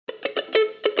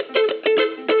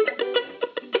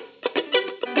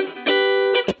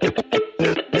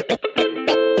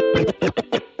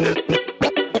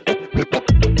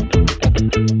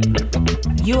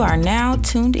You are now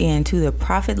tuned in to the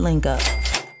Profit Link Up.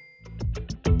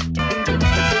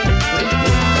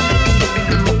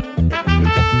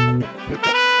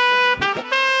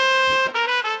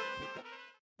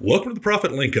 Welcome to the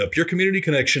Profit Link Up, your community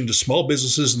connection to small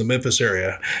businesses in the Memphis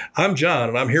area. I'm John,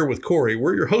 and I'm here with Corey.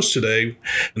 We're your hosts today,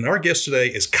 and our guest today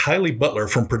is Kylie Butler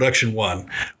from ProductionOne.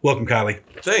 Welcome, Kylie.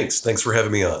 Thanks for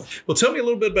having me on. Well, tell me a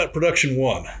little bit about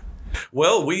ProductionOne.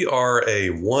 Well, we are a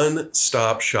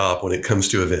one-stop shop when it comes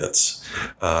to events.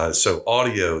 So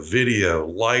audio, video,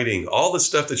 lighting, all the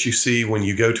stuff that you see when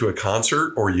you go to a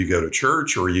concert or you go to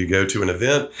church or you go to an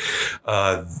event.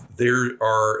 There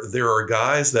are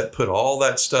guys that put all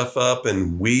that stuff up,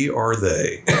 and we are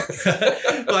they.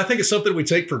 Well, I think it's something we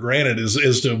take for granted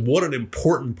is to what an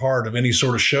important part of any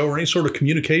sort of show or any sort of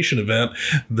communication event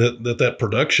that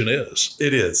production is.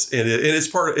 It is. And it's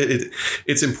part of it.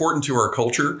 It's important to our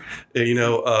culture.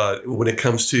 When it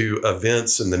comes to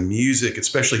events and the music,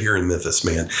 especially here in Memphis,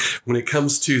 man, when it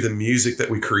comes to the music that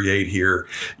we create here,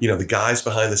 the guys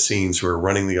behind the scenes who are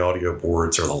running the audio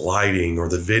boards or the lighting or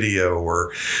the video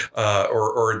or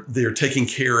they're taking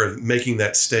care of making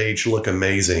that stage look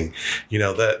amazing.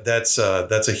 That's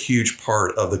a huge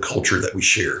part of the culture that we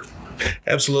share.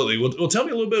 Absolutely. Well, tell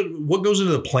me a little bit what goes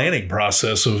into the planning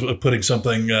process of putting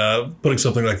something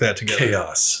like that together.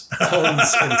 Chaos,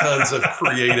 tons and tons of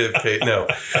creative.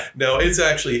 No, it's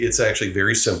actually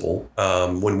very simple.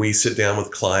 When we sit down with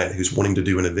a client who's wanting to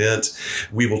do an event,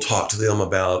 we will talk to them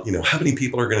about how many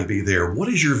people are going to be there. What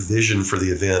is your vision for the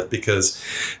event? Because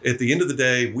at the end of the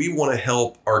day, we want to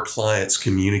help our clients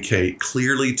communicate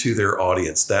clearly to their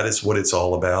audience. That is what it's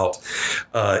all about.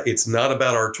 It's not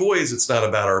about our toys. It's not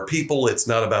about our people. It's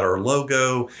not about our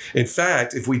logo. In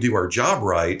fact, if we do our job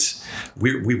right,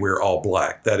 we wear all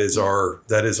black. That is our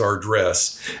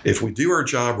dress. If we do our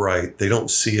job right, they don't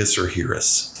see us or hear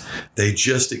us. They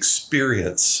just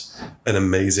experience an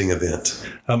amazing event.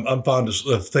 I'm fond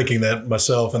of thinking that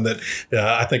myself, and that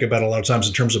I think about a lot of times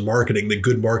in terms of marketing, that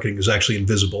good marketing is actually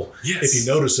invisible. Yes. If you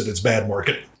notice it, it's bad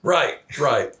marketing. Right.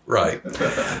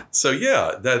 So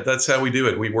yeah, that's how we do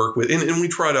it. We work with, and we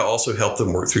try to also help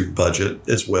them work through budget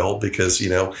as well, because,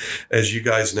 as you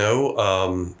guys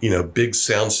know, big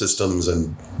sound systems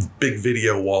and big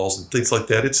video walls and things like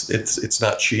that, it's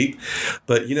not cheap,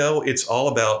 but it's all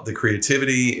about the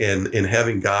creativity and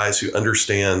having guys who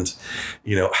understand,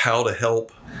 how to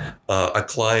help a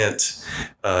client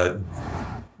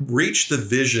reach the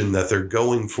vision that they're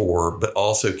going for, but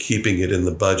also keeping it in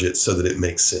the budget so that it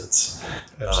makes sense.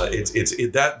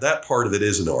 That part of it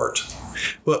is an art.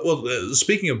 Well,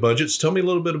 speaking of budgets, tell me a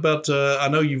little bit about. I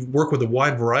know you work with a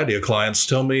wide variety of clients.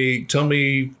 Tell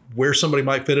me where somebody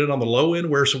might fit in on the low end,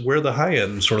 where the high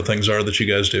end sort of things are that you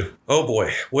guys do. Oh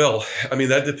boy. Well,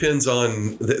 that depends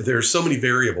on. There's so many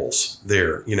variables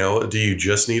there. Do you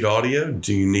just need audio?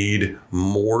 Do you need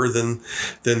more than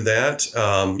that?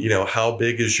 How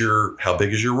big is your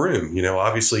room?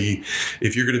 Obviously,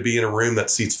 if you're going to be in a room that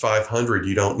seats 500,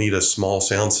 you don't need a small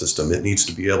sound system. It needs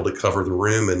to be able to cover the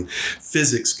room, and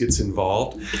physics gets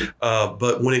involved.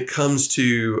 But when it comes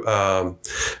to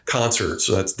concerts,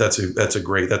 so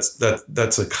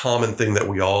that's a common thing that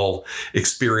we all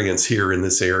experience here in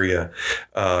this area.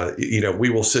 We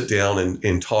will sit down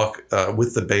and talk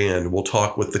with the band. We'll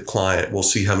talk with the client. We'll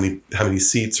see how many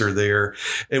seats are there,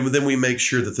 and then we make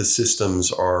sure that the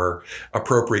systems are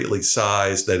appropriately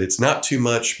sized. That it's not too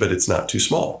much, but it's not too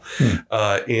small.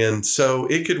 And so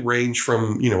it could range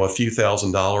from a few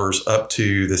 $1,000s up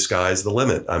to the sky's the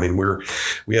limit.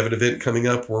 We have an event coming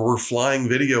up where we're flying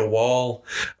video wall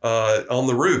on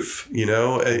the roof.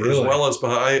 Really? As well as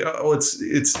behind.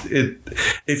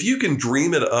 If you can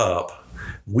dream it up,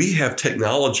 we have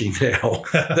technology now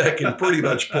that can pretty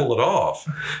much pull it off.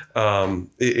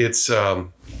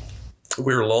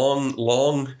 We're long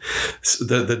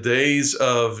the days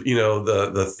of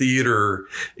the theater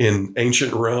in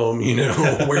ancient Rome,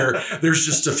 where there's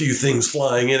just a few things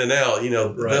flying in and out.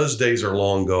 Right. Those days are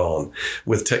long gone.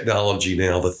 With technology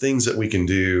now, the things that we can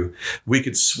do, we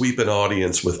could sweep an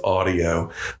audience with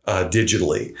audio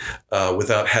digitally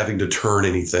without having to turn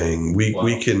anything.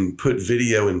 We can put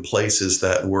video in places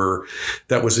that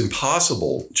was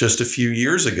impossible just a few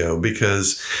years ago,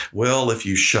 because if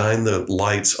you shine the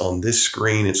lights on this this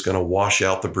screen, it's going to wash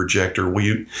out the projector.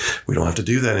 We don't have to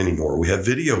do that anymore. We have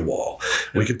video wall.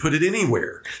 We can put it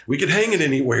anywhere. We can hang it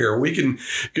anywhere. We can,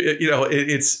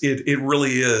 it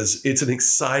really is. It's an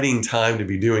exciting time to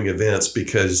be doing events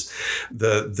because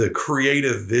the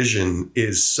creative vision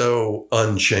is so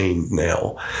unchained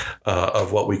now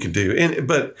of what we can do.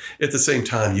 But at the same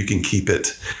time, you can keep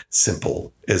it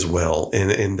simple as well.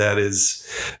 And that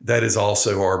is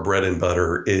also our bread and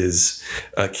butter is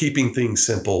keeping things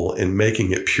simple and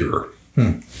making it pure.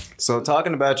 So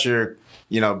talking about your,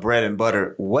 bread and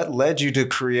butter, what led you to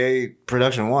create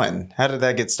ProductionOne? How did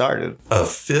that get started? A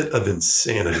fit of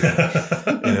insanity.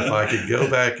 And if I could go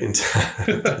back in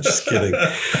time, just kidding.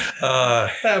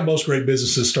 Most great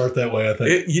businesses start that way, I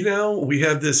think. We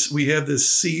have this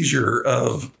seizure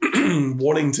of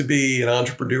wanting to be an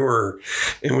entrepreneur,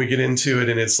 and we get into it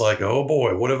and it's like, oh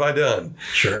boy, what have I done?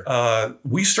 Sure.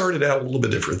 We started out a little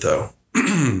bit different though.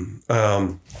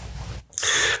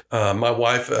 My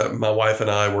wife and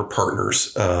I were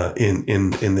partners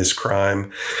in this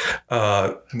crime,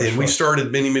 and we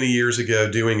started many years ago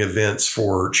doing events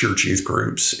for church youth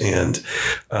groups and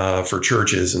for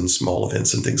churches and small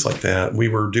events and things like that. We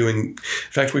worked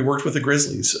with the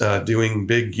Grizzlies doing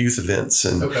big youth events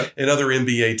and other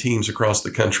NBA teams across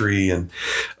the country and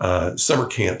summer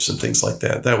camps and things like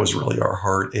that. That was really our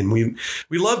heart, and we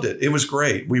loved it. It was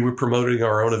great. We were promoting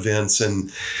our own events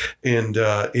and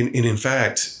in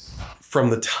fact, from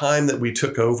the time that we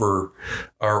took over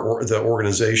the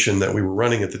organization that we were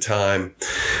running at the time,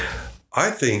 I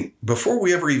think before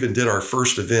we ever even did our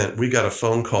first event, we got a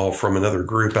phone call from another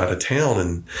group out of town,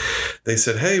 and they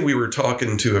said, "Hey, we were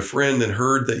talking to a friend and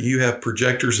heard that you have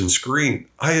projectors and screen."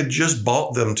 I had just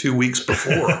bought them 2 weeks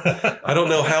before. I don't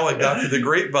know how it got through the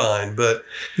grapevine, but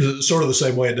it's sort of the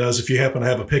same way it does if you happen to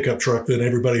have a pickup truck. Then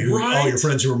everybody all your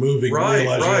friends who are moving realize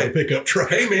you have a pickup truck.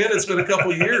 Hey man, it's been a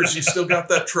couple of years. You still got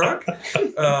that truck?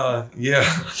 Yeah,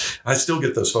 I still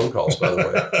get those phone calls, by the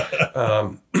way.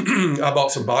 I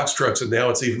bought some box trucks, and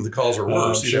now the calls are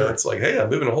worse. Sure. It's like, hey,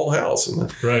 I'm moving a whole house,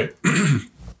 and right.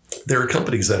 There are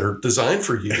companies that are designed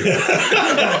for you. Hey,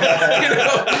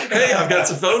 I've got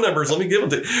some phone numbers. Let me give them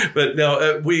to you. But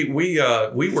no, we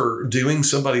were doing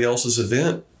somebody else's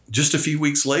event just a few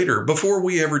weeks later before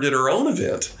we ever did our own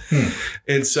event.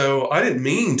 And so I didn't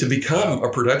mean to become a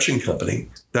production company.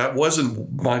 That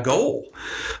wasn't my goal.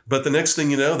 But the next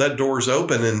thing you know, that door's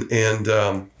open, and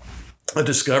I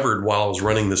discovered while I was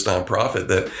running this nonprofit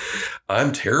that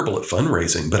I'm terrible at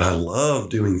fundraising, but I love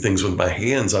doing things with my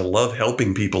hands. I love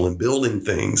helping people and building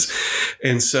things.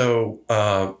 And so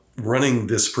running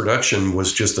this production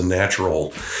was just a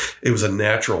natural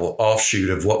offshoot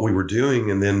of what we were doing.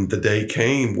 And then the day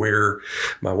came where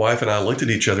my wife and I looked at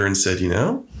each other and said,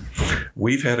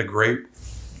 we've had a great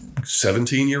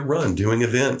 17-year run doing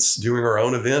our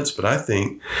own events, but I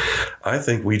think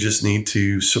we just need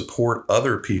to support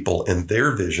other people and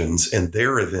their visions and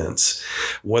their events,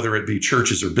 whether it be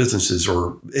churches or businesses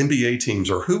or NBA teams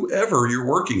or whoever you're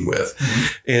working with.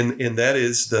 Mm-hmm. And that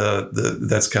is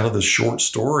that's kind of the short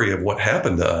story of what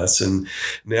happened to us. And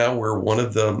now we're one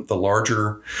of the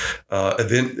larger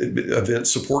event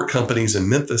support companies in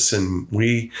Memphis, and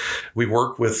we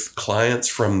work with clients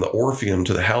from the Orpheum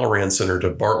to the Halloran Center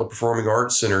to Bartlett Performing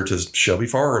Arts Center to Shelby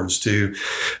Farms to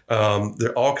there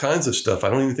are all kinds of stuff. I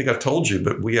don't even think I've told you,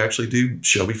 but we actually do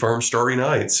Shelby Farms Starry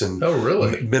Nights and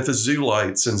Memphis Zoo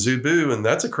Lights and Zoo Boo, and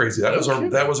that's a crazy.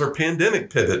 That was our pandemic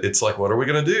pivot. It's like, what are we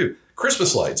going to do?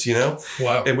 Christmas lights,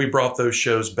 Wow. And we brought those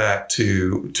shows back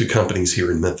to companies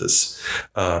here in Memphis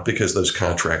because those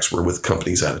contracts were with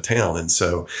companies out of town, and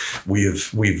so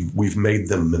we've made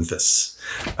them Memphis.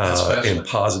 And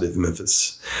positive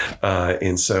Memphis.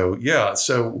 And so,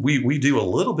 so we do a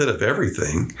little bit of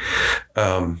everything.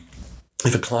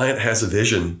 If a client has a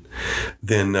vision,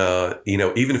 then,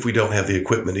 even if we don't have the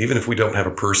equipment, even if we don't have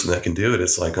a person that can do it,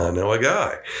 it's like, I know a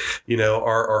guy.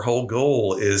 Our whole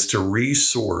goal is to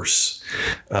resource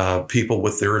people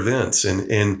with their events.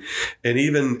 And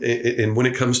even when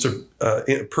it comes to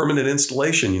permanent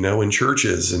installation, in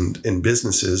churches and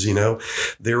businesses,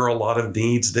 there are a lot of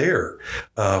needs there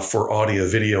for audio,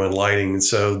 video, and lighting. And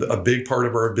so a big part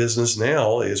of our business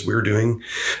now is we're doing,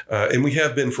 and we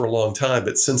have been for a long time,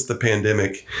 but since the pandemic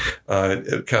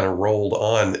it kind of rolled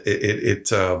on,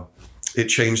 it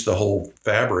changed the whole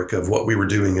fabric of what we were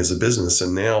doing as a business.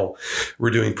 And now we're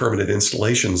doing permanent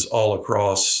installations all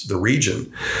across the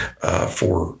region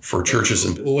for churches.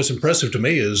 And what's impressive to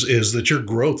me is that your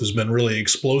growth has been really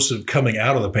explosive coming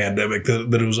out of the pandemic,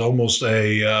 that it was almost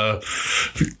a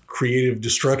creative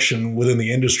destruction within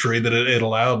the industry that it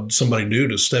allowed somebody new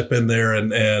to step in there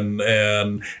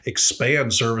and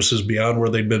expand services beyond where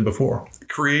they'd been before.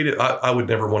 Creative. I would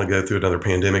never want to go through another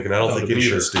pandemic, and I don't think any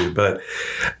of us do. But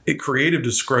creative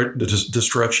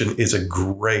destruction is a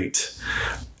great.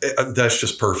 That's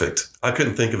just perfect. I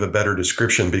couldn't think of a better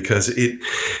description because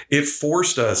it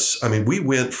forced us. I mean, we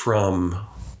went from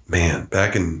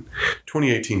back in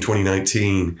 2018,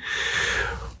 2019.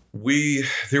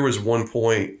 There was one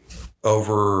point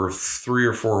over 3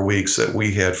 or 4 weeks that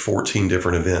we had 14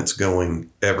 different events going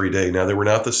every day. Now, they were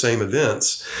not the same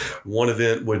events. One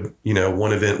event would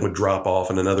drop off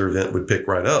and another event would pick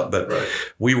right up. But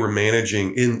we were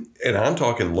managing and I'm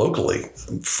talking locally,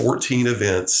 14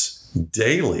 events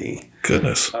daily.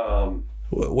 Goodness.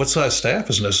 What size staff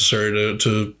is necessary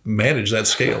to manage that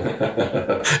scale?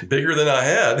 Bigger than I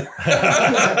had.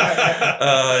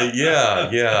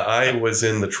 Yeah. I was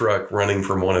in the truck running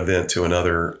from one event to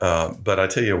another. But I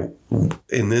tell you,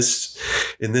 in this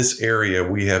area,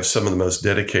 we have some of the most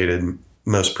dedicated,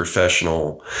 most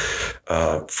professional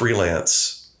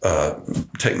freelance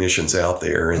technicians out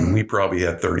there, and we probably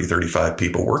had 30, 35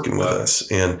 people working with us.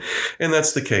 And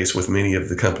that's the case with many of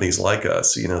the companies like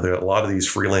us. There are a lot of these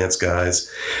freelance guys,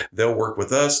 they'll work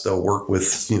with us, they'll work with,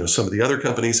 some of the other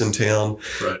companies in town,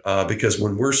 because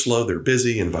when we're slow, they're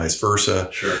busy and vice versa.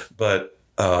 Sure. But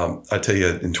I tell you,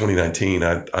 in 2019,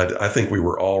 I think we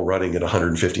were all running at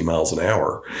 150 miles an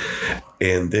hour.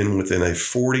 And then within a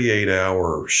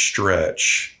 48-hour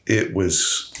stretch, it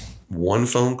was one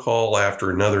phone call after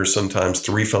another, sometimes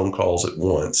 3 phone calls at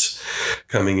once,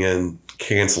 coming in,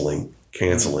 canceling,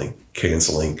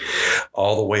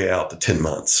 all the way out to 10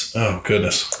 months. Oh,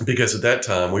 goodness. Because at that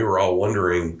time, we were all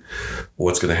wondering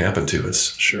what's going to happen to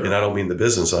us. Sure. And I don't mean the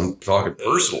business. I'm talking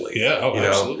personally. Yeah,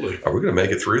 absolutely. Are we going to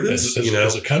make it through this?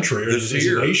 As a country or as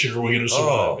a nation, are we going to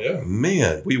survive?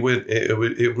 Man,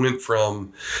 it went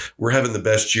from we're having the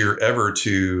best year ever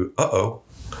to,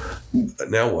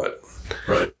 now what?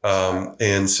 Right.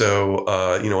 And so,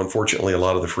 unfortunately, a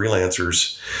lot of the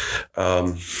freelancers,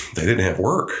 they didn't have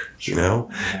work, and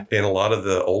a lot of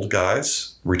the old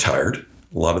guys retired.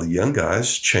 A lot of the young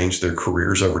guys changed their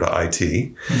careers over to IT.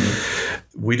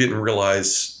 Mm-hmm. We didn't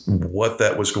realize what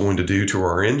that was going to do to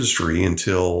our industry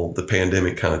until the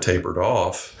pandemic kind of tapered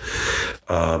off.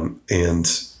 We're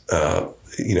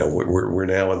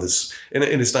now in this, and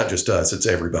it's not just us, it's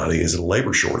everybody, is a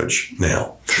labor shortage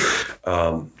now.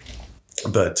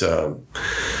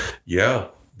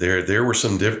 There were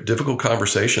some difficult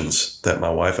conversations that my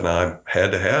wife and I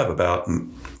had to have about,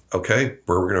 okay,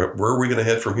 where are we gonna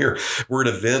head from here? We're an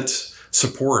event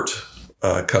support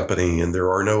company, and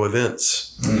there are no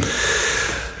events.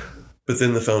 But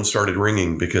then the phone started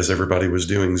ringing because everybody was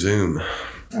doing Zoom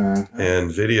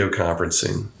and video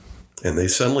conferencing. And they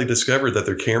suddenly discovered that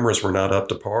their cameras were not up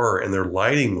to par and their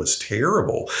lighting was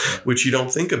terrible, which you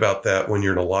don't think about that when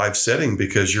you're in a live setting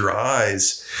because your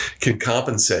eyes can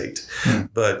compensate.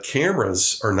 But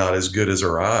cameras are not as good as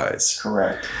our eyes.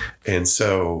 Correct. And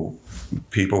so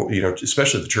people,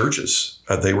 especially the churches,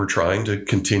 they were trying to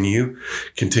continue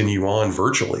on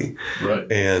virtually.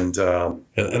 Right. And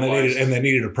they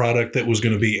needed a product that was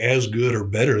going to be as good or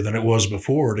better than it was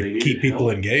before to keep people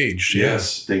engaged.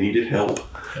 Yes, they needed help.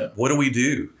 Yeah. What do we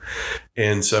do?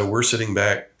 And so we're sitting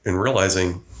back and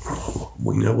realizing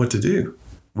we know what to do.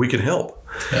 We can help.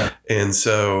 Yeah. And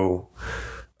so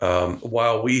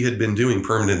while we had been doing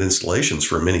permanent installations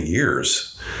for many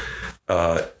years,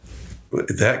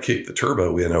 that kicked the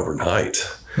turbo in overnight.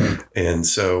 And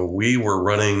so we were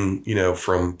running,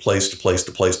 from place to place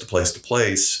to place to place to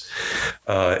place,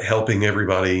 helping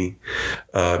everybody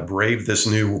brave this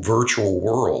new virtual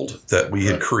world that we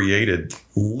had created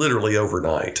literally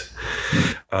overnight.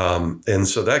 And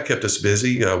so that kept us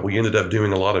busy. We ended up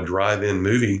doing a lot of drive-in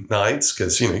movie nights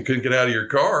because, you couldn't get out of your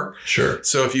car. Sure.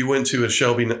 So if you went to a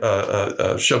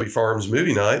Shelby Farms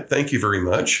movie night, thank you very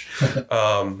much.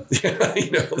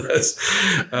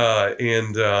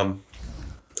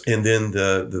 And then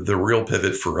the real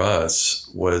pivot for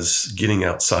us was getting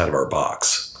outside of our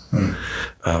box.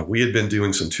 We had been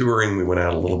doing some touring. We went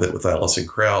out a little bit with Allison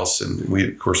Krauss, and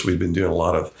we'd been doing a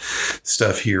lot of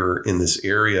stuff here in this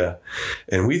area.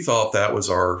 And we thought that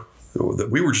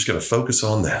we were just going to focus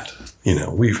on that.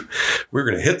 We're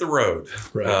going to hit the road,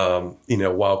 right.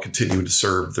 While continuing to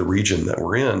serve the region that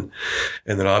we're in.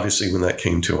 And then obviously when that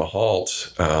came to a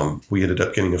halt, we ended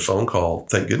up getting a phone call,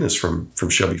 thank goodness, from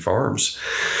Shelby Farms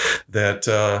that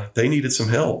they needed some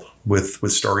help with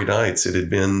Starry Nights. It had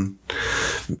been,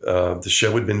 the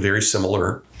show had been very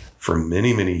similar for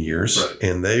many, many years. Right.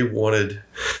 And they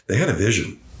had a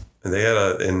vision. And they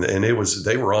had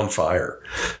they were on fire.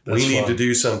 We need to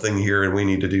do something here, and we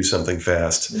need to do something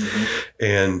fast. Mm-hmm.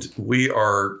 And we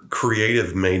are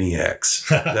creative maniacs.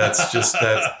 That's just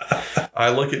that. I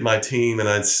look at my team and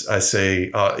I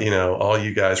say, all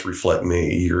you guys reflect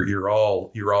me. You're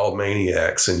all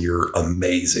maniacs, and you're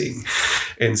amazing.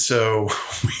 And so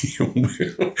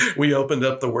we opened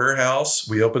up the warehouse.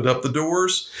 We opened up the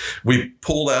doors. We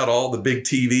pulled out all the big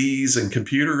TVs and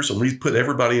computers, and we put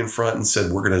everybody in front and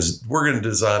said, we're going to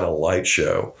design a light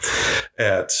show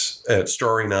at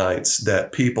Starry Nights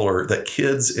that that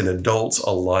kids and adults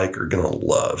alike are going to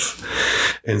love.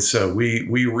 And so we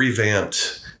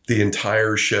revamped the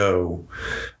entire show.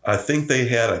 I think they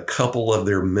had a couple of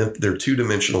their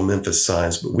 2-dimensional Memphis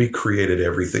signs, but we created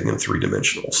everything in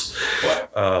 3-dimensionals.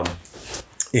 Wow.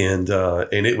 And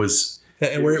it was.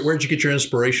 And where'd you get your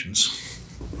inspirations?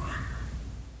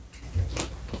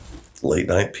 Late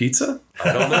night pizza?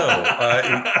 I don't know.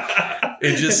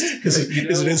 It just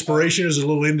is it inspiration? Is it a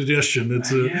little indigestion?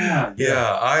 It's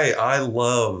I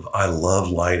love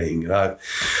lighting.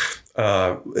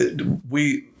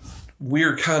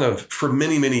 We're kind of, for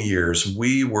many, many years,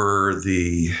 we were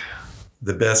the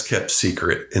best kept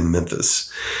secret in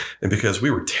Memphis. And because we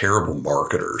were terrible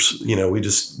marketers,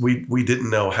 we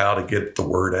didn't know how to get the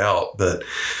word out, but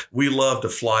we loved to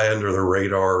fly under the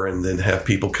radar and then have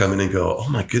people come in and go, oh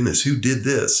my goodness, who did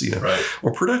this? Right.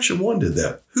 Or ProductionOne did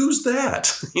that. Who's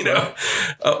that?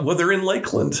 Well, they're in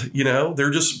Lakeland, they're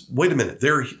just, wait a minute,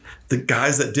 they're the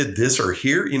guys that did this are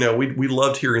here. We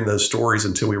loved hearing those stories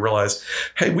until we realized,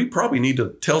 hey, we probably need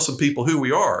to tell some people who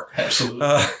we are. Absolutely.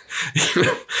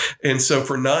 And so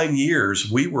for 9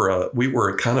 years, we were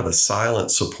a kind of a silent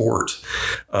support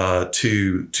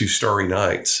to Starry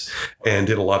Nights, and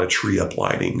did a lot of tree up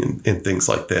lighting and things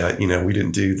like that. We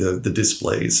didn't do the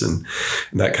displays and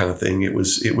that kind of thing. It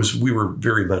was we were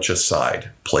very much a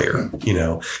side player.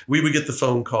 We would get the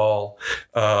phone call,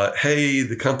 hey,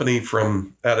 the company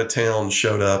from out of town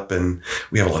showed up and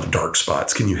we have a lot of dark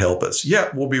spots. Can you help us? Yeah,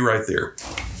 we'll be right there.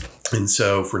 And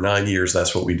so for 9 years,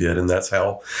 that's what we did. And that's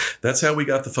how we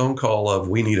got the phone call of,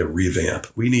 we need a revamp.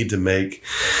 We need to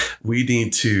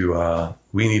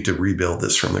rebuild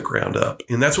this from the ground up.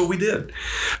 And that's what we did.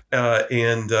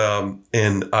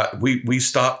 We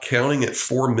stopped counting at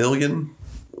 4 million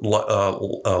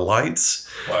lights.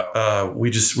 Wow.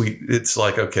 It's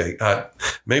like, okay,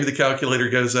 maybe the calculator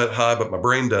goes that high, but my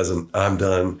brain doesn't. I'm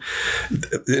done.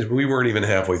 We weren't even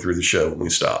halfway through the show when we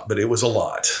stopped, but it was a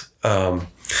lot. And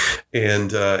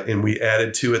we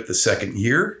added to it the second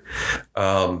year,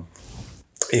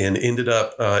 and ended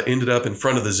up in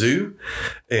front of the zoo.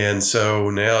 And so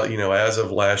now, as of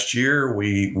last year,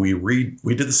 we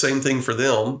did the same thing for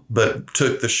them, but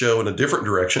took the show in a different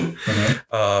direction,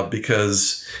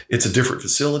 because it's a different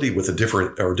facility with a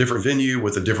different venue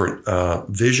with a different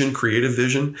vision, creative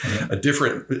vision, a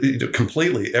different,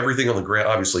 completely everything on the ground.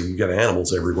 Obviously, you got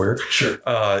animals everywhere. Sure.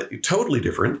 Totally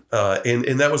different.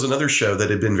 And that was another show that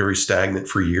had been very stagnant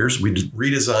for years. We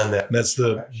redesigned that. That's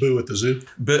the Boo at the Zoo?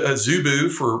 Zoo Boo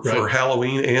for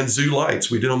Halloween, and Zoo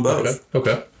Lights. We did them both.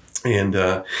 Okay. And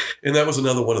that was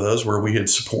another one of those where we had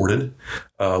supported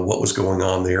what was going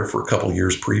on there for a couple of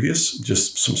years previous,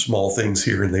 just some small things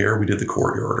here and there. We did the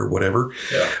courtyard or whatever.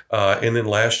 Yeah. And then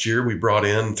last year we brought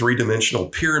in 3-dimensional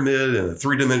pyramid and a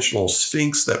 3-dimensional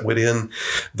sphinx that went in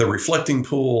the reflecting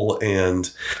pool,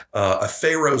 and a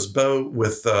pharaoh's boat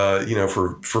with,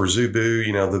 for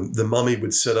Zubu, the mummy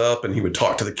would sit up and he would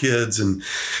talk to the kids and,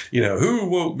 who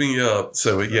woke me up?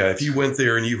 So yeah, if you went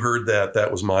there and you heard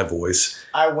that was my voice.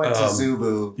 I went to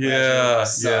Zubu. Yeah.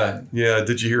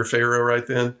 Did you hear Pharaoh right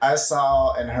then? I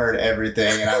saw and heard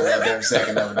everything, and I loved every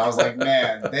second of it. I was like,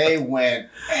 man, they went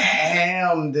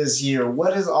ham this year.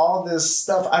 What is all this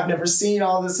stuff? I've never seen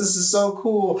all this. This is so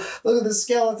cool. Look at the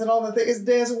skeleton, all the things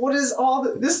dancing. What is all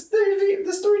this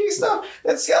 3D stuff?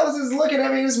 That skeleton's looking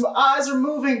at me. His eyes are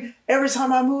moving. Every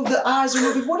time I move, the eyes are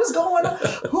moving. What is going on?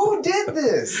 Who did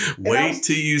this? Wait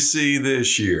till you see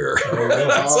this year.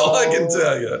 That's all I can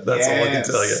tell you. That's all I can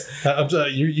tell you. I'm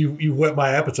sorry, you whet my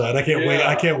appetite. I can't wait.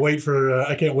 I can't wait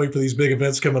for these big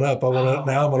events coming up. I'm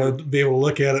gonna be able to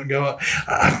look at it and go,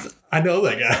 I know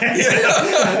that guy.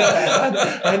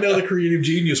 Yeah. I know the creative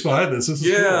genius behind this. This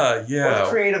is cool. We're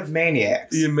creative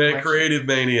maniacs. Creative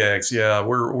maniacs. Yeah,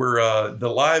 we're the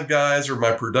live guys are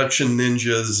my production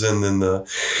ninjas, and then the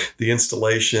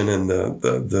installation and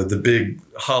the big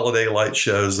holiday light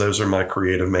shows, those are my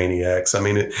creative maniacs. I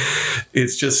mean,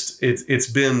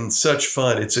 it's been such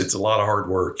fun. It's a lot of hard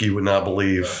work. You would not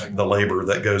believe the labor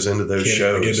that goes into those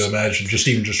shows. I can't begin to imagine just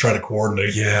trying to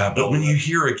coordinate. Yeah, but when you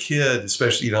hear a kid,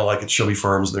 especially, like at Shelby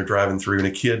Farms, and they're driving through, and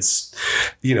a kid's,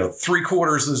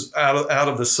 3/4 is out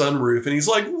of the sunroof, and he's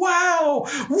like, wow,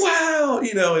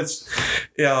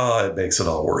 it makes it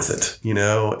all worth it,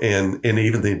 and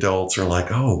even the adults are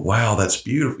like, oh, wow, that's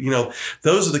beautiful.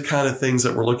 Those are the kind of things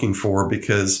that we're looking for,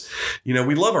 because,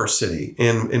 we love our city,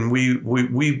 and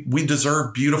we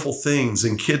deserve beautiful things,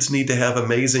 and kids need to have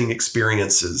amazing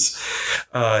experiences.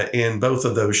 And both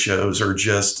of those shows are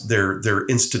just, they're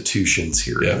institutions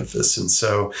here in Memphis. And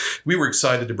so we were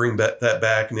excited to bring that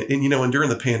back. And during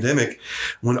the pandemic,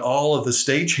 when all of the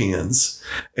stagehands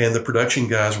and the production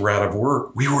guys were out of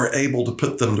work, we were able to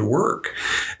put them to work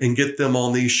and get them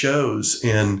on these shows.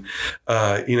 And,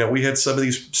 we had some of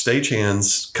these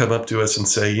stagehands come up to us and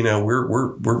say,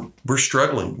 we're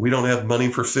struggling. We don't have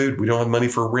money for food. We don't have money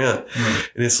for rent. Mm.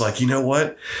 And it's like, you know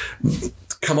what?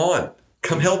 Come on.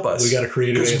 Come help us. We got a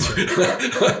creative answer.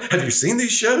 Have you seen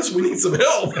these shows? We need some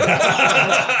help.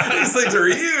 These things are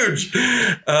huge.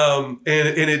 And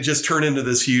it just turned into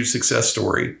this huge success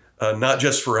story. Not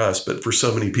just for us, but for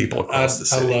so many people across the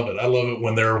city. I love it. I love it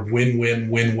when there are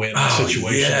win-win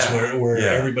situations where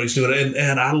everybody's doing it.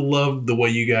 And I love the way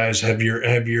you guys have your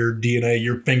DNA,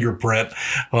 your fingerprint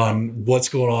on what's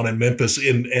going on in Memphis,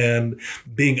 and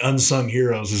being unsung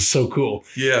heroes is so cool.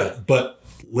 Yeah. But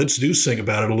let's sing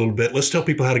about it a little bit. Let's tell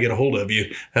people how to get a hold of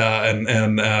you,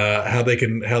 and how they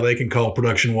can call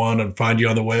Production One and find you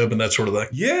on the web and that sort of thing.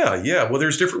 Yeah. Well,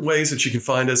 there's different ways that you can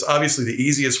find us. Obviously, the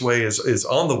easiest way is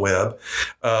on the web.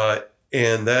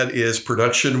 And that is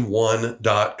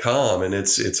ProductionOne.com. And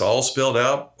it's all spelled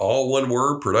out, all one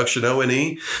word,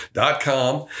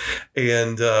 ProductionOne.com.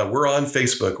 And we're on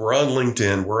Facebook. We're on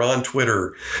LinkedIn. We're on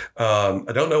Twitter. I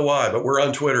don't know why, but we're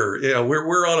on Twitter.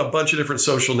 We're on a bunch of different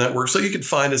social networks. So you can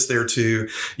find us there too.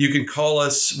 You can call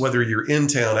us, whether you're in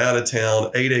town, out of town,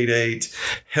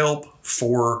 888-HELP.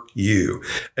 For you,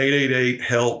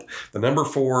 888-HELP, the number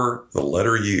 4, the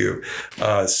letter U.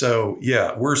 So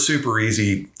we're super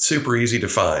easy to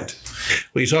find.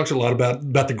 Well, you talked a lot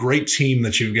about the great team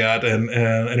that you've got and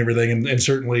everything, and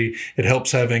certainly it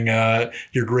helps having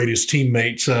your greatest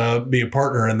teammates be a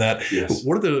partner in that. Yes.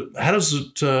 How does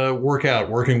it work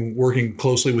out working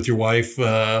closely with your wife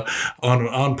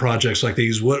on projects like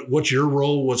these? What's your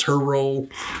role? What's her role?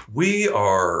 We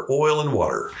are oil and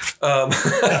water,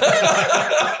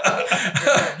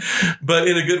 but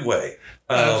in a good way.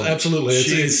 Absolutely.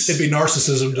 It'd be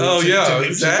narcissism to want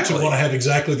to have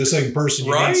exactly the same person.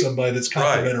 You need somebody that's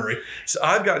complementary. Right. So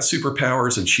I've got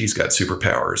superpowers and she's got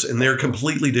superpowers, and they're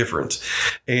completely different.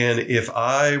 And if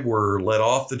I were let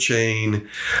off the chain,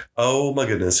 oh my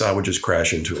goodness, I would just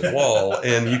crash into a wall.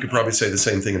 And you could probably say the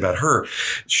same thing about her.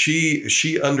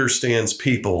 She understands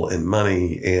people and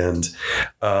money,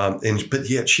 but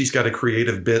yet she's got a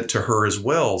creative bent to her as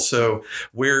well. So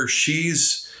where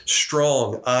she's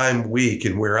strong, I'm weak,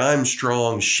 and where I'm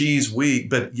strong, she's weak,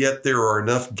 but yet there are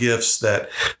enough gifts that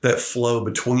flow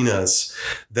between us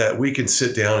that we can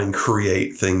sit down and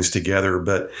create things together.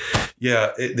 But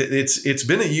it's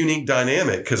been a unique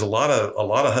dynamic, because a lot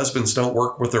of husbands don't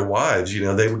work with their wives.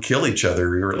 They would kill each other,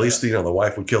 or at least the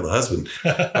wife would kill the husband.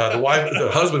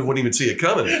 The husband wouldn't even see it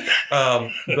coming.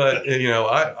 But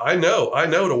I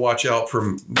know to watch out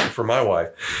for my wife.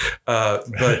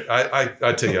 But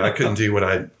I tell you, I couldn't do what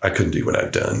I've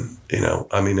done.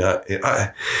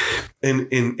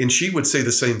 And she would say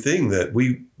the same thing, that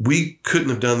we couldn't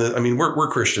have done that. I mean, we're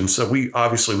Christians, so we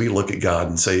look at God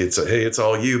and say it's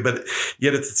all you. But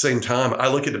yet at the same time, I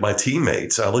look at my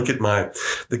teammates. I look at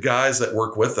the guys that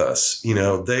work with us.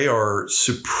 They are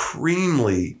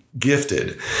supremely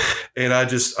gifted, and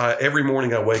every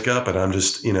morning I wake up and I'm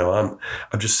just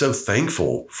so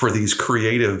thankful for these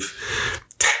creative,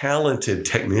 talented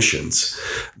technicians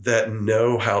that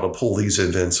know how to pull these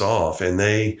events off, and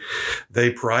they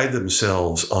pride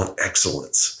themselves on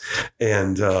excellence.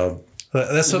 And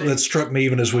that's something that struck me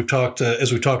even as we talked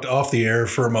off the air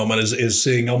for a moment, is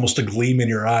seeing almost a gleam in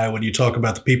your eye when you talk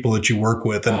about the people that you work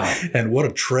with, and what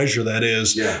a treasure that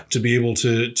is to be able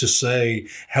to say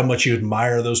how much you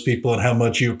admire those people and how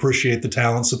much you appreciate the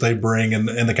talents that they bring and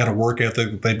the kind of work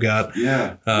ethic that they've got.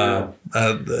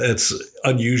 It's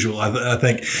unusual. I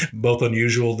think both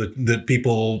unusual that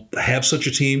people have such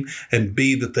a team, and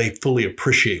B, that they fully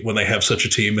appreciate when they have such a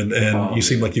team. And you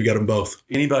seem like you got them both.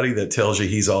 Anybody that tells you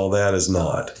he's all that does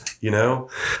not.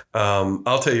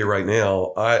 I'll tell you right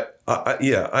now, I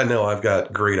know I've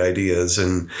got great ideas,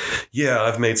 and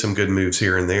I've made some good moves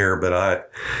here and there, but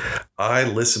I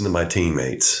listen to my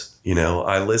teammates.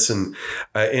 I listen,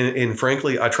 and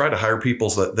frankly, I try to hire people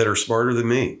that are smarter than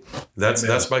me.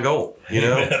 That's my goal. If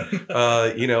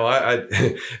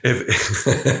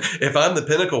I'm the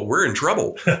pinnacle, we're in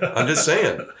trouble. I'm just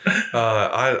saying.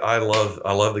 I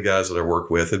love the guys that I work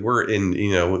with, and we're in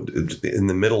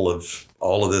the middle of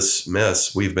all of this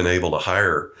mess. We've been able to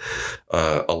hire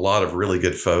a lot of really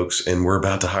good folks, and we're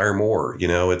about to hire more.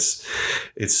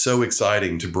 It's so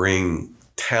exciting to bring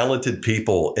talented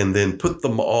people and then put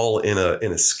them all in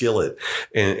a skillet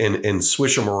and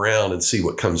swish them around and see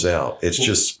what comes out. It's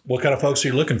just, what kind of folks are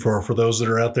you looking for those that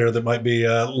are out there that might be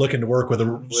looking to work with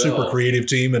a super creative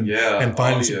team and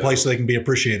find some place they can be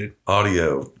appreciated?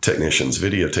 Audio technicians,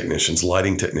 video technicians,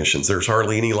 lighting technicians. There's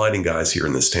hardly any lighting guys here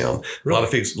in this town. Really?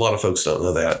 A lot of folks don't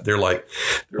know that. They're like,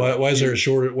 why is there a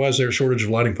shortage of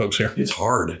lighting folks here? It's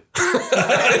hard.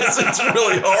 It's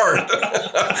really hard.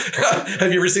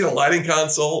 Have you ever seen a lighting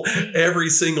console? Every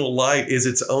single light is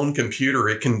its own computer.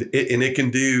 It can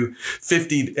do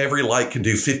 50. Every light can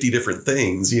do 50 different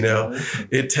things.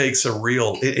 It takes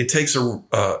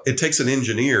it takes an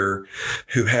engineer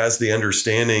who has the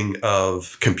understanding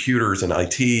of computers and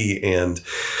IT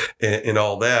and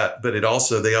all that. But they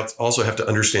also have to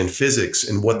understand physics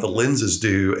and what the lenses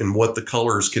do and what the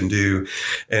colors can do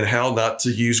and how not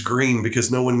to use green because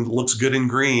no one looks good in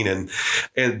green.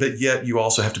 But yet you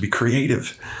also have to be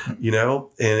creative,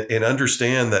 and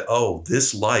understand that,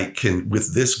 this light can,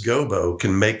 with this gobo,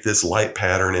 can make this light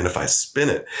pattern. And if I spin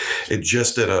it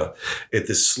just at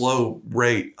this slow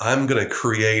rate, I'm going to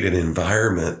create an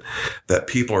environment that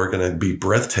people are going to be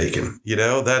breathtaking. You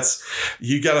got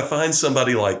to find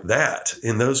somebody like that.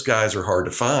 And those guys are hard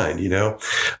to find,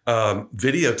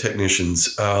 video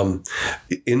technicians,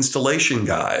 installation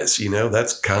guys,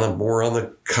 that's kind of more on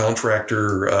the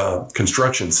contractor,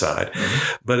 construction side.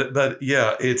 Mm-hmm. But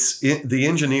the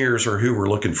engineers are who we're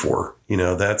looking for.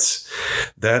 Those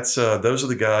are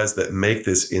the guys that make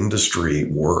this industry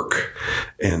work.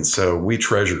 And so we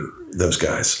treasure those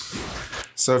guys.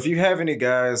 So if you have any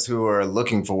guys who are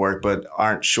looking for work but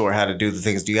aren't sure how to do the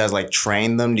things, do you guys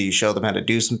train them? Do you show them how to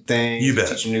do some things? You bet.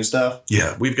 Teach them new stuff?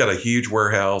 Yeah. We've got a huge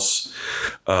warehouse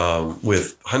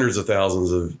with hundreds of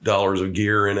thousands of dollars of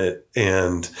gear in it.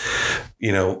 And,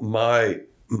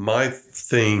 my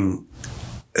thing,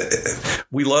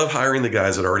 we love hiring the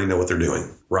guys that already know what they're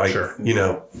doing, right? Sure. You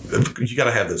got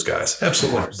to have those guys.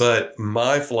 Absolutely. But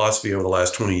my philosophy over the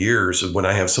last 20 years is when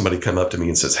I have somebody come up to me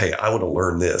and says, hey, I want to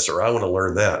learn this or I want to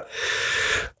learn that.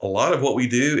 A lot of what we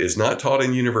do is not taught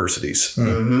in universities.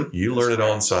 Mm-hmm. You learn it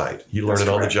on site. You learn it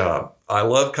on the job. I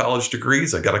love college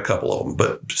degrees. I got a couple of them,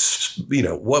 but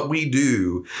what we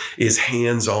do is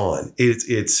hands-on. It's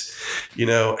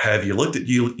have you looked at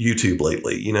YouTube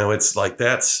lately? It's like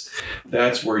that's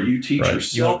where you teach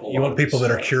yourself. You want people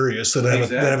that are curious, that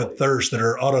have a thirst, that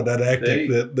are autodidactic,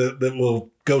 that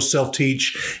will go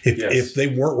self-teach. If they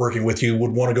weren't working with you,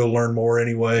 would want to go learn more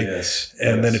anyway. Yes.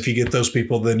 And then if you get those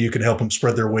people, then you can help them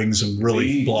spread their wings and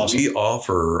really blossom. We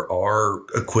offer our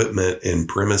equipment and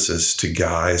premises to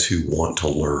guys who want to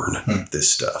learn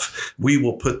this stuff. We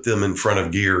will put them in front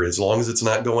of gear as long as it's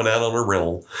not going out on a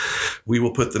rental. We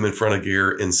will put them in front of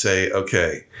gear and say,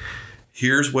 okay,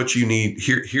 here's what you need.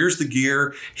 Here's the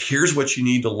gear. Here's what you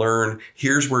need to learn.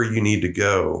 Here's where you need to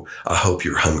go. I hope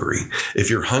you're hungry.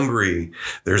 If you're hungry,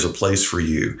 there's a place for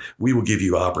you. We will give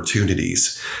you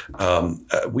opportunities.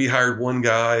 We hired one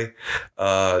guy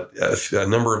a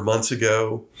number of months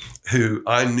ago who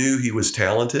I knew he was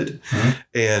talented. Mm-hmm.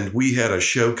 And we had a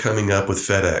show coming up with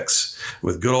FedEx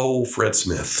with good old Fred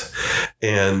Smith.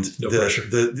 And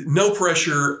no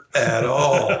pressure at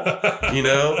all,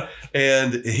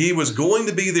 and he was going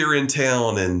to be there in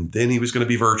town, and then he was going to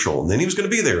be virtual, and then he was going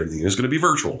to be there, and then he was going to be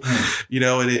virtual,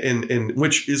 and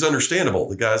which is understandable.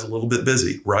 The guy's a little bit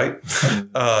busy, right?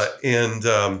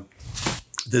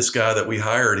 This guy that we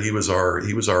hired, he was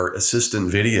our assistant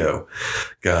video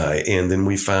guy, and then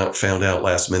we found out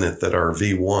last minute that our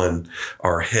V1,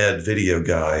 our head video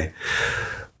guy,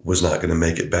 was not going to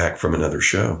make it back from another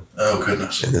show. Oh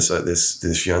goodness! And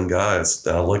this young guy,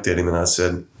 I looked at him and I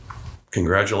said,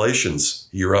 "Congratulations,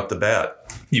 you're up to bat.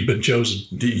 You've been chosen.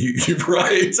 You're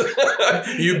right.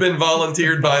 You've been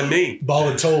volunteered by me.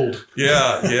 Voluntold.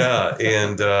 Yeah.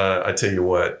 And I tell you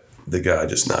what, the guy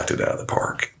just knocked it out of the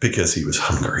park because he was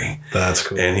hungry. That's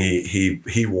cool. And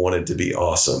he wanted to be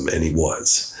awesome, and he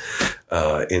was.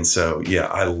 And so, yeah,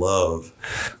 I love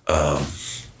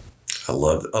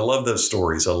I love those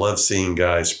stories. I love seeing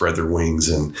guys spread their wings,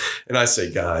 and I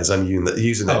say guys, I'm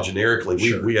using that generically.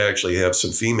 Sure. We actually have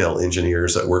some female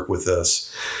engineers that work with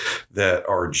us that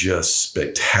are just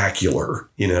spectacular,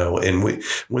 and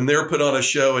when they're put on a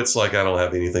show, it's like I don't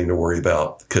have anything to worry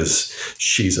about because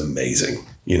she's amazing,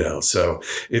 So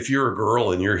if you're a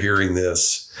girl and you're hearing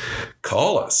this,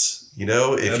 call us. If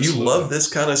Absolutely. you love this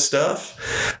kind of stuff,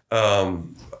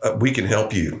 we can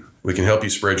help you. We can help you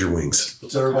spread your wings.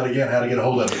 Tell everybody again how to get a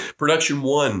hold of it.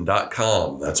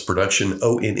 ProductionOne.com. That's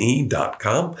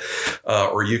ProductionOne.com.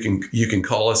 Or you can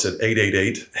call us at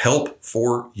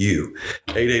 888-HELP-4-YOU.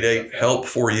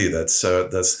 888-HELP-4-YOU.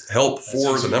 That's help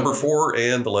for the number 4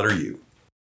 and the letter U.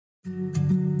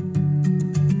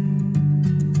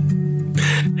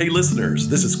 Hey listeners,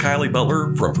 this is Kylie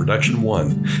Butler from Production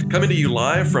One, coming to you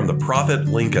live from the Profit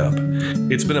Link Up.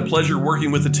 It's been a pleasure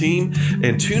working with the team,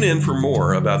 and tune in for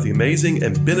more about the amazing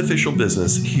and beneficial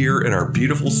business here in our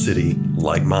beautiful city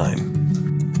like mine.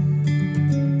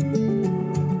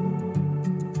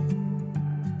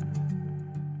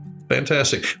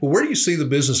 Fantastic. Well, where do you see the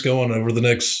business going over the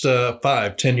next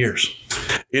 5-10 years?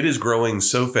 It is growing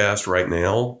so fast right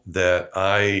now that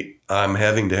I'm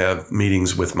having to have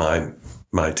meetings with my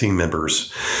team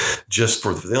members just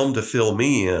for them to fill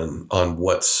me in on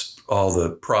what's all the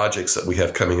projects that we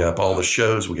have coming up, all the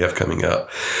shows we have coming up.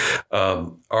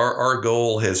 Our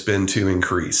goal has been to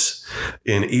increase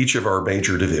in each of our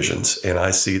major divisions, and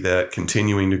I see that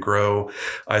continuing to grow.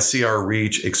 I see our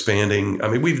reach expanding. I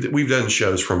mean, we've done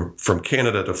shows from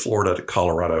Canada to Florida to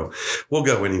Colorado. We'll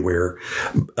go anywhere,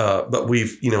 but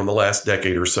we've in the last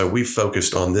decade or so we've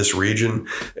focused on this region,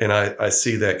 and I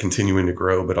see that continuing to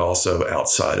grow, but also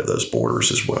outside of those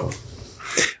borders as well.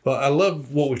 Well, I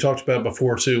love what we've talked about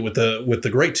before too, with the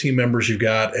great team members you've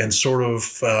got, and sort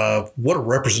of what a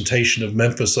representation of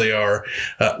Memphis they are.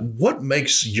 What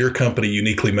makes your company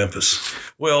uniquely Memphis?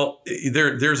 Well,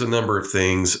 there's a number of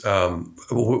things.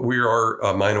 We are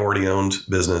a minority-owned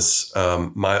business.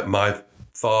 My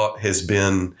thought has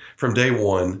been from day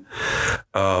one,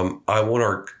 I want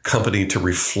our company to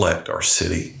reflect our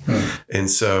city. And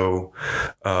so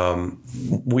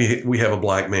we have a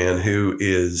black man who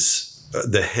is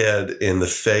the head and the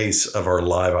face of our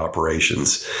live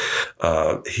operations.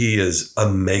 He is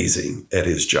amazing at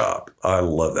his job. I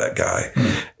love that guy.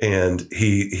 And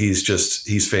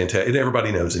he's fantastic. And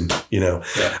everybody knows him, Yeah.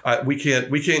 We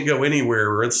can't go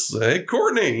anywhere where it's, hey,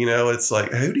 Courtney, it's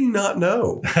like, who do you not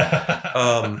know?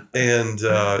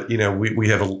 We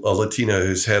have a Latino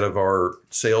who's head of our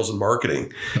sales and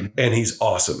marketing, and he's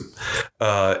awesome.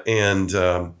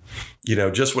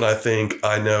 Just when I think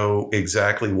I know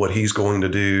exactly what he's going to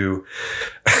do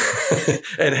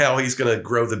and how he's going to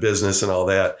grow the business and all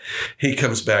that, he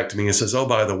comes back to me and says, oh,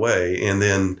 by the way, and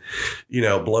then,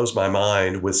 blows my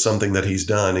mind with something that he's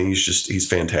done. And he's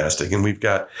fantastic. And we've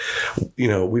got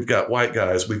white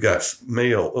guys, we've got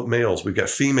males, we've got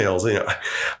females.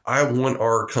 I want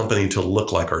our company to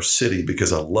look like our city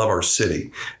because I love our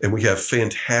city, and we have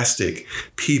fantastic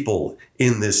people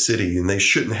in this city, and they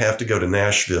shouldn't have to go to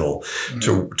Nashville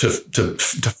to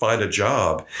find a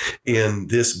job in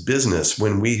this business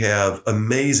when we have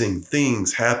amazing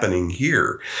things happening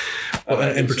here. Well,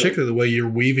 and particularly the way you're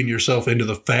weaving yourself into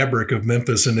the fabric of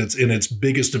Memphis and its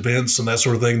biggest events and that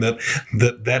sort of thing,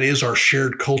 that is our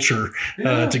shared culture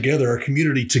together, our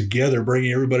community together,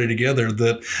 bringing everybody together,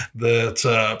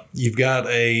 that you've got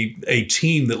a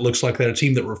team that looks like that, a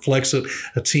team that reflects it,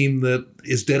 a team that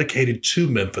is dedicated to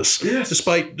Memphis, yes,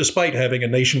 despite having a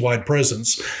nationwide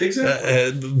presence.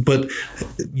 Exactly. But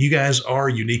you guys are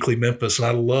uniquely Memphis, and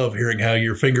I love hearing how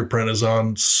your fingerprint is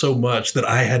on so much that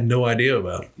I had no idea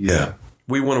about. Yeah.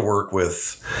 We want to work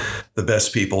with the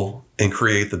best people and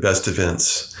create the best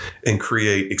events and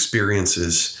create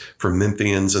experiences for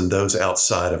Memphians and those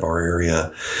outside of our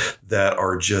area that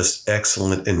are just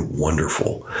excellent and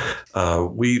wonderful.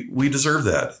 We deserve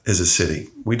that as a city.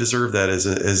 We deserve that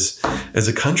as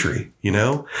a country,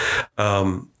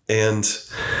 and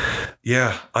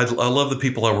yeah, I love the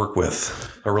people I work with.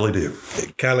 I really do.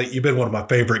 Kylie, you've been one of my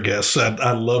favorite guests.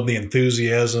 I love the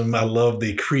enthusiasm. I love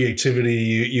the creativity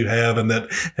you have, and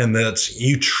that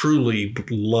you truly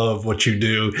love what you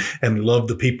do and love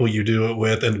the people you do it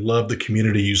with and love the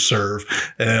community you serve.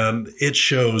 And it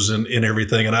shows in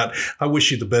everything. And I wish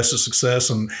you the best of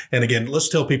success. And again, let's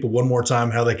tell people one more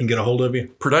time how they can get a hold of you.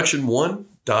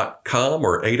 ProductionOne.com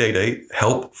or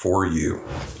 888-HELP-4-YOU.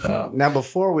 Now,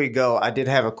 before we go, I did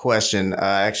have a question.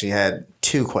 I actually had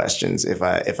two questions, if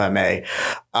I may.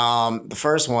 The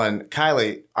first one,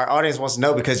 Kylie, our audience wants to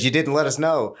know because you didn't let us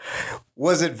know.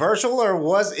 Was it virtual or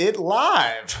was it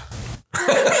live?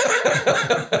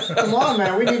 Come on,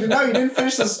 man. We need to know. You didn't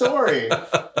finish the story.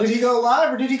 Did he go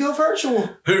live or did he go virtual?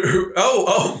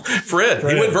 Fred.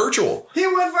 He went virtual. He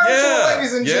went virtual,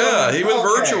 ladies and gentlemen. Yeah, he went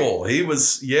virtual. He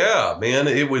was, man,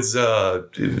 it was a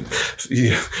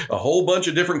whole bunch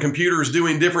of different computers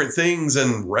doing different things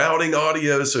and routing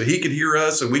audio so he could hear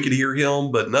us and we could hear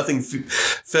him, but nothing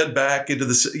fed back into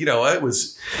the,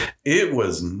 it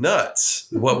was nuts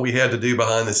what we had to do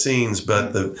behind the scenes,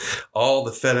 but all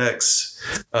the FedEx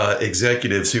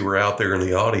executives who were out there in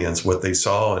the audience, what they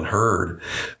saw and heard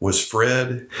was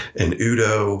Fred and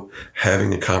Udo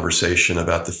having a conversation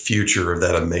about the future of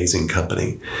that amazing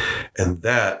company. And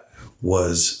that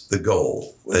was the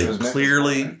goal. They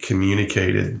clearly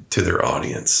communicated to their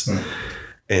audience.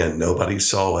 And nobody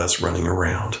saw us running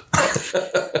around.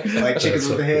 Like chickens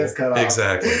with their heads cut off.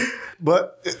 Exactly.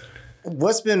 But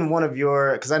what's been one of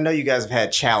your, because I know you guys have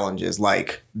had challenges,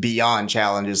 like beyond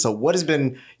challenges. So what has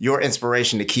been your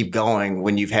inspiration to keep going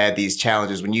when you've had these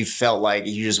challenges, when you felt like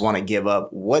you just want to give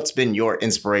up? What's been your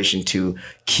inspiration to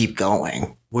keep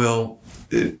going? Well,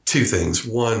 two things.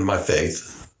 One, my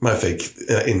faith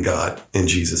in God, in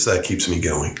Jesus, that keeps me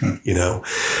going.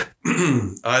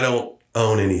 I don't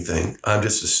own anything. I'm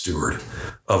just a steward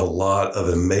of a lot of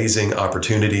amazing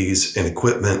opportunities and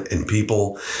equipment and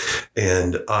people.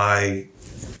 And I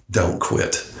don't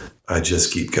quit. I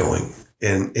just keep going.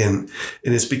 And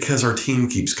it's because our team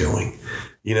keeps going.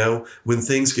 When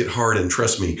things get hard, and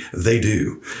trust me, they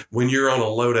do. When you're on a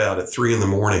loadout at 3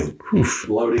 a.m,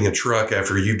 loading a truck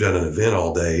after you've done an event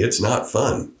all day, it's not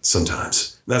fun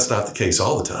sometimes. That's not the case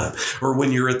all the time. Or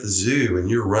when you're at the zoo and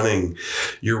you're running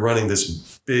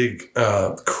this big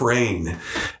crane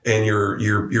and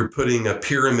you're putting a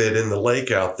pyramid in the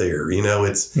lake out there, and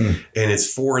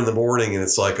it's 4 a.m. and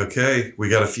it's like, okay, we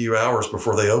got a few hours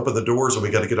before they open the doors and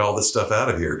we got to get all this stuff out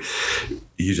of here.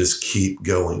 You just keep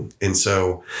going. And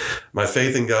so my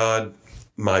faith in God,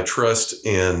 my trust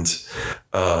and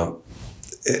my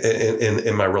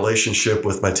relationship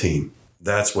with my team,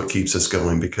 that's what keeps us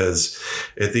going, because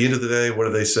at the end of the day, what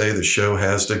do they say? The show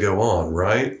has to go on,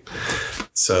 right?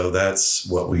 So that's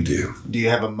what we do. Do you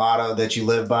have a motto that you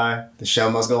live by? The show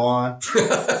must go on?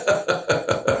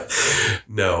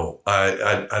 No,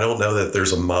 I don't know that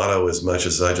there's a motto as much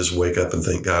as I just wake up and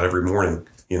thank God every morning,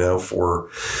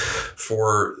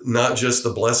 for not just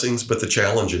the blessings, but the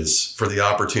challenges, for the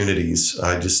opportunities.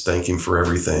 I just thank him for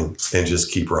everything and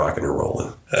just keep rocking and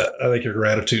rolling. I think your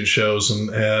gratitude shows,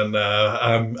 and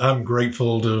I'm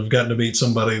grateful to have gotten to meet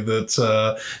somebody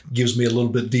that gives me a little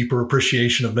bit deeper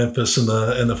appreciation of Memphis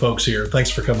and the folks here. Thanks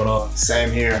for coming on.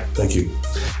 Same here. Thank you.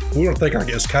 We want to thank our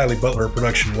guest, Kylie Butler of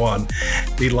Production One.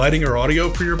 Need lighting or audio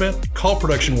for your event? Call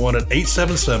Production One at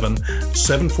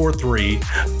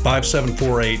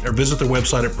 877-743-5748 or visit their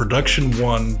website at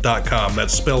ProductionOne.com.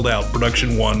 That's spelled out,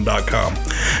 ProductionOne.com.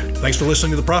 Thanks for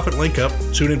listening to The Profit Link Up.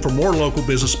 Tune in for more local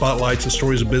business spotlights and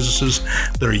stories of businesses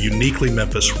that are uniquely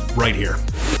Memphis right here.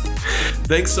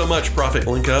 Thanks so much, Profit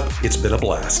Link Up. It's been a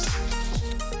blast.